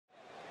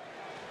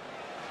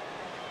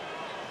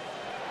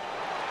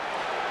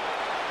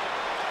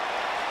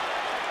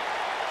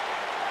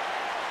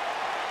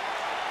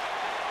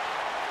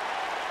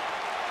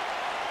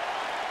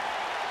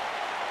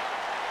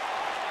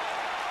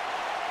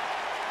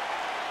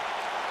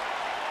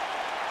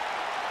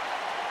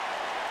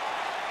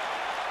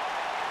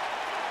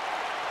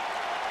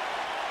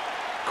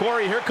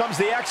Corey, here comes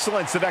the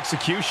excellence of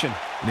execution.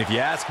 And if you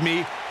ask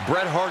me,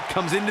 Bret Hart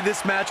comes into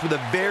this match with a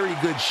very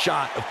good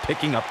shot of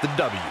picking up the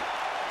W.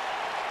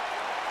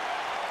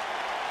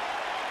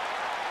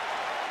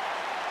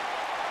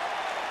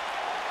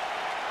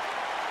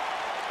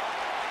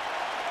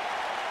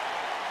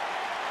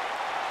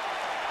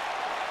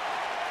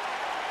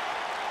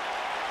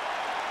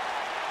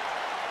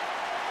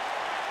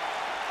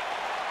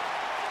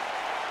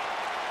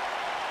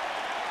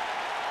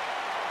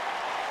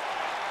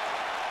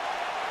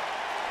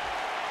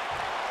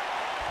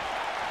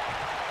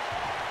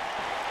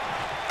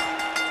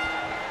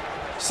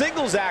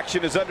 Singles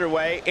action is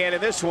underway, and in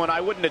this one,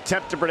 I wouldn't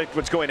attempt to predict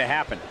what's going to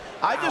happen.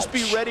 I'd just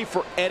be ready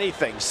for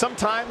anything.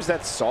 Sometimes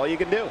that's all you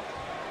can do.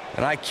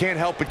 And I can't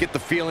help but get the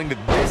feeling that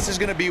this is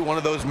going to be one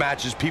of those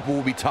matches people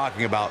will be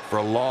talking about for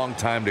a long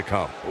time to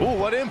come. Ooh,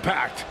 what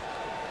impact.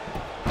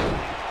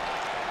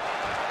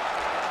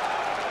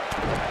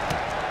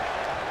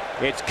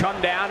 It's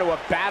come down to a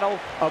battle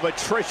of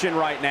attrition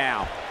right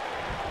now.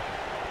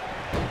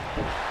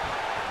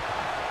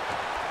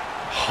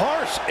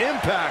 Harsh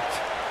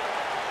impact.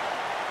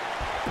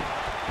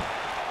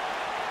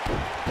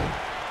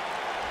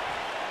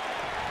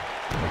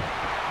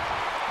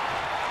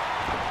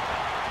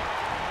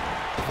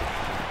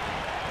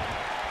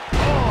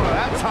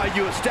 How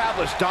you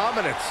establish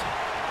dominance.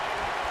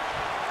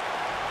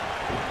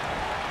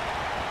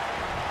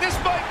 This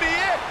might be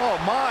it. Oh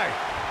my.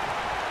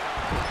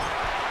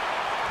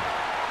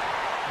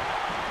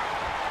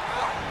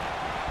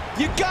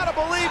 You gotta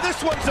believe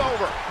this one's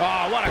over.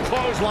 Oh, what a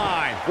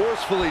clothesline.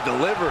 Forcefully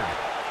delivered.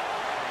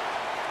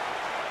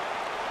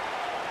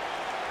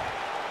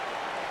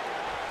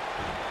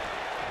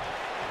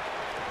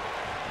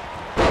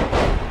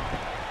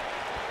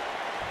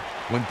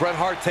 When Bret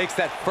Hart takes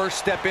that first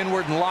step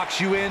inward and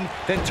locks you in,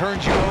 then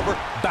turns you over,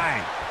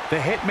 bang! The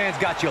Hitman's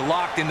got you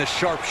locked in the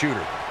sharpshooter.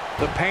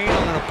 The pain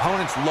on an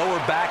opponent's lower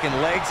back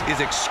and legs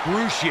is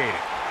excruciating.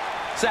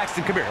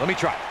 Saxton, come here, let me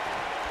try.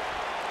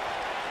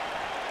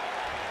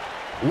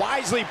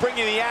 Wisely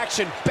bringing the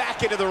action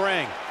back into the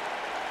ring.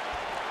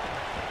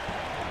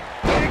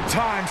 Big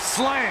time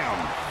slam.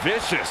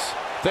 Vicious.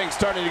 Things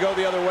starting to go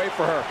the other way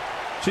for her.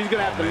 She's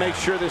gonna have to make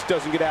sure this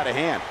doesn't get out of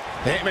hand.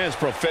 The Hitman's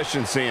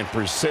proficiency and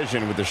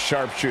precision with the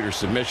sharpshooter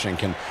submission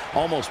can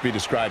almost be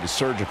described as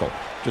surgical.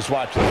 Just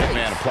watch the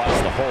Hitman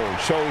applies the hold.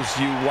 Shows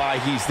you why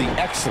he's the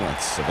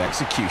excellence of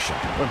execution.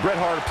 When Bret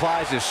Hart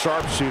applies his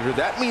sharpshooter,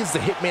 that means the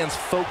Hitman's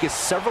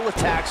focused several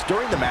attacks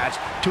during the match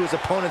to his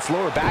opponent's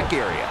lower back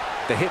area.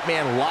 The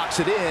Hitman locks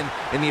it in,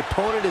 and the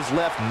opponent is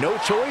left no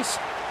choice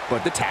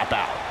but to tap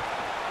out.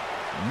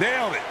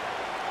 Nailed it.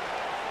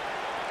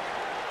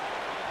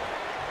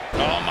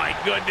 Oh my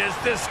goodness,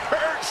 this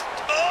hurts.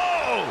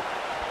 Oh!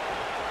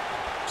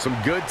 Some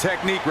good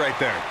technique right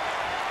there.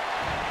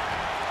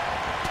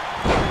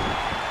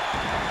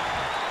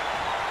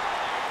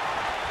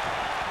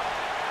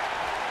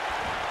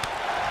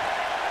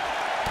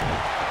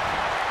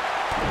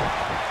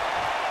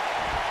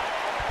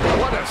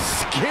 What a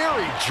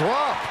scary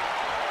drop.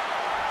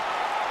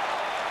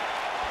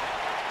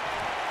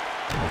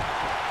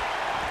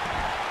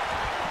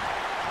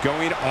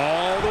 Going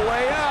all the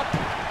way up.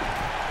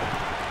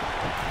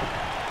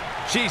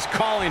 She's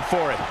calling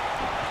for it.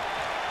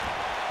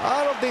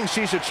 I don't think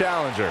she should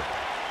challenge her.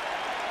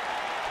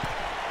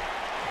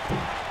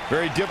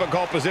 Very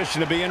difficult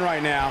position to be in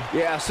right now.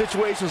 Yeah,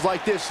 situations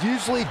like this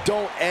usually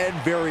don't end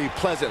very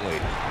pleasantly.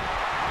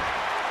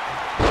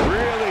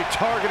 Really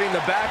targeting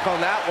the back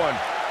on that one.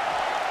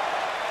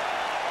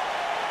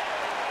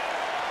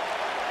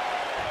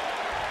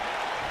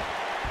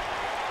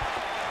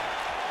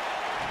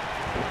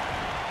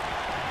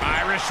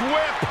 Irish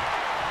whip.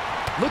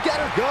 Look at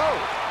her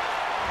go.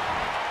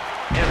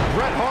 And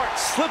Bret Hart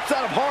slips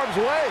out of harm's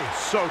way.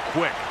 So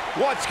quick.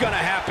 What's going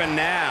to happen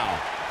now?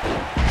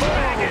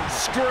 Bang and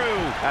screw.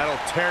 That'll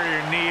tear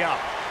your knee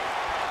up.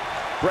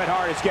 Bret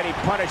Hart is getting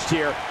punished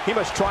here. He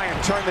must try and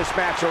turn this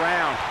match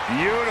around.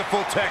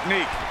 Beautiful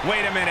technique.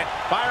 Wait a minute.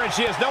 Byron,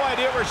 she has no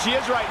idea where she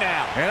is right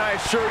now. And I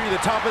assure you,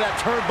 the top of that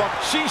turnbuckle,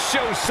 She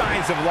shows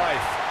signs of life.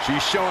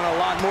 She's showing a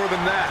lot more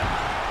than that.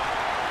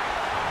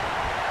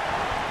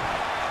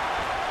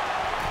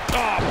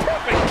 Oh,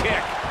 perfect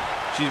kick.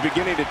 She's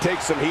beginning to take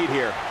some heat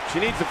here. She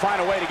needs to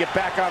find a way to get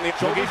back on the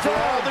Looking for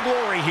all the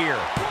glory here.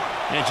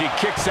 And she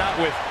kicks out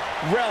with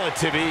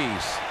relative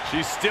ease.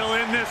 She's still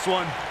in this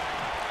one.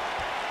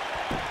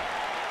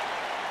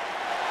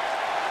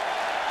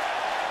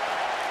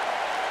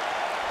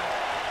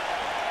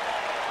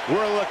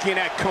 We're looking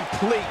at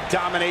complete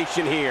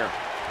domination here.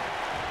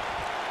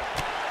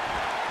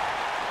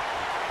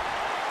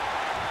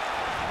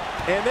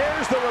 And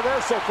there's the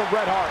reversal from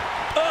Bret Hart.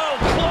 Oh,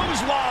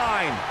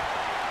 clothesline.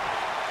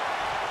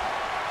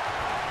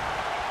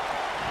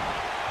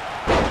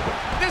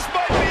 This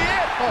might be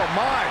it. oh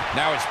my.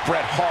 Now it's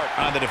Bret Hart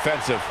on the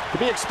defensive. To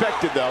be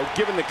expected, though,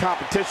 given the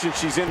competition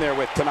she's in there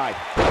with tonight.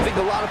 I think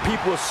a lot of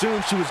people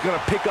assumed she was going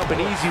to pick up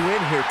an easy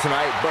win here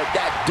tonight, but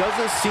that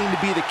doesn't seem to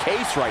be the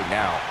case right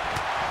now.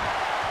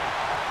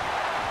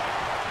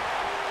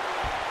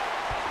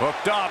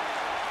 Hooked up.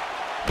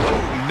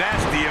 Ooh,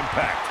 nasty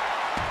impact.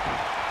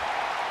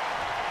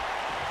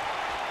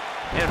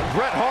 And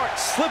Bret Hart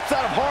slips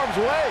out of harm's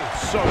way.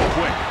 So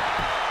quick.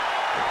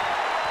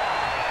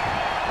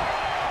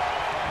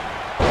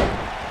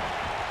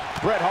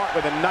 Bret Hart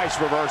with a nice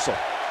reversal.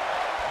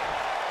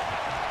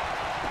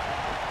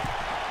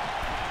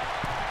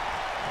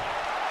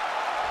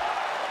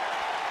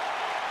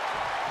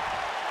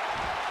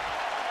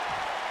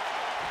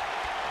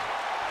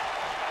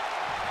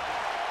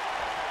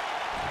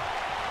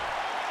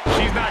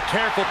 She's not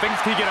careful. Things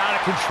can get out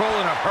of control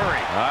in a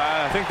hurry.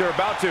 I think they're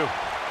about to.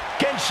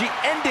 Can she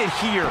end it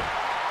here?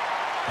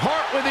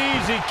 Hart with the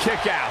easy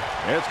kick out.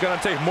 It's going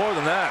to take more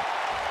than that.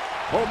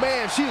 Oh,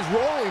 man, she's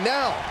rolling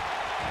now.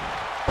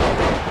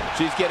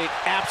 She's getting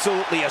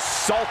absolutely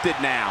assaulted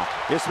now.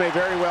 This may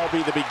very well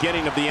be the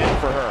beginning of the end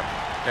for her.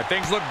 And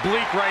things look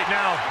bleak right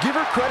now. Give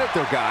her credit,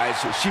 though, guys.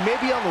 She may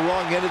be on the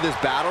wrong end of this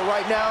battle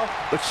right now,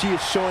 but she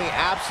is showing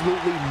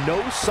absolutely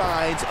no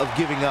signs of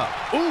giving up.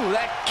 Ooh,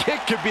 that kick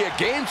could be a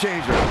game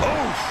changer.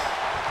 Oof.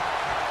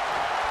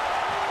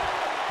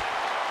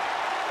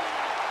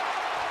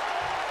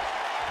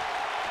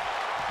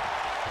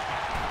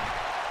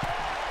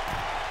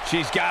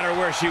 She's got her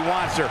where she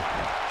wants her.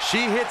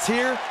 She hits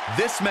here,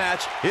 this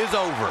match is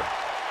over.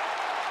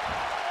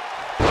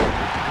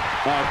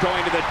 Oh,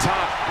 going to the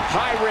top,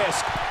 high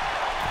risk.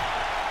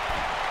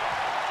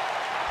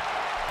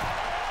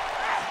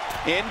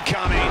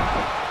 Incoming.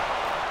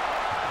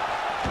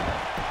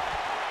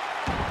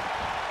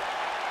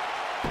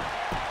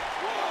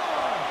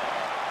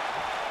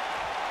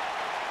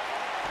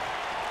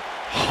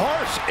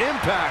 Harsh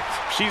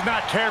impact. She's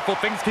not careful.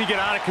 Things can get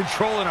out of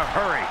control in a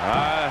hurry.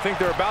 I think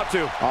they're about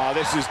to. Oh,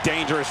 this is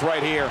dangerous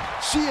right here.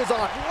 She is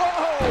on.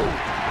 Whoa!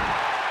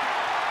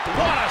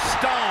 What a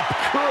stomp.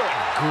 Good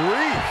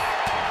grief.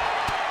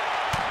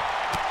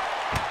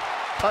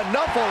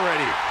 Enough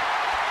already.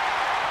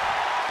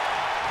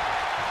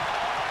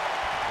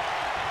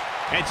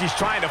 And she's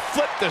trying to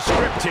flip the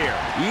script here.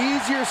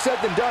 Easier said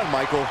than done,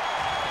 Michael.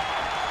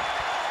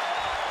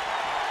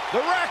 The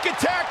rack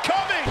attack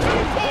coming.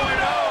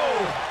 2.0.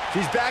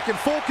 She's back in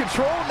full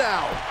control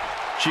now.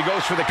 She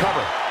goes for the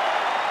cover.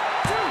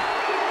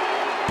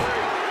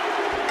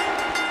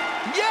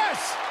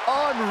 Yes!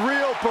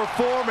 Unreal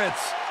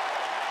performance.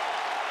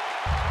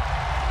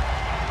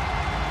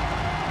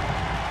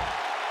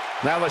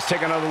 Now let's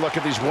take another look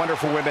at these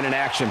wonderful women in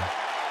action.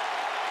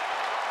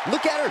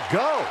 Look at her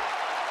go.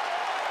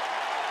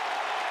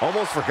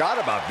 Almost forgot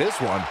about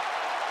this one.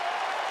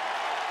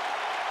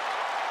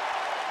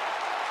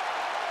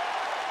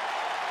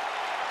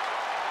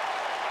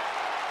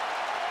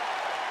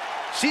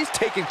 She's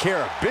taking care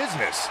of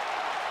business.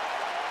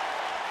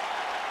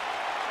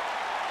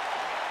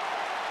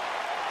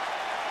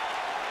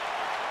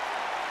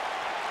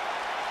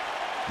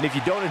 And if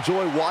you don't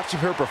enjoy watching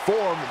her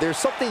perform, there's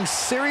something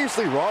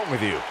seriously wrong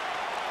with you.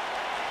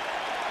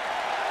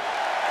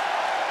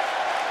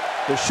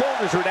 The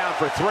shoulders are down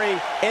for 3,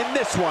 and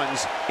this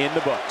one's in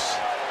the books.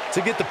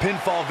 To get the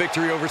pinfall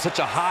victory over such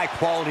a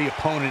high-quality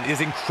opponent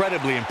is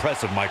incredibly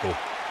impressive, Michael.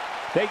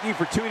 Thank you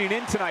for tuning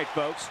in tonight,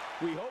 folks.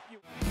 We hope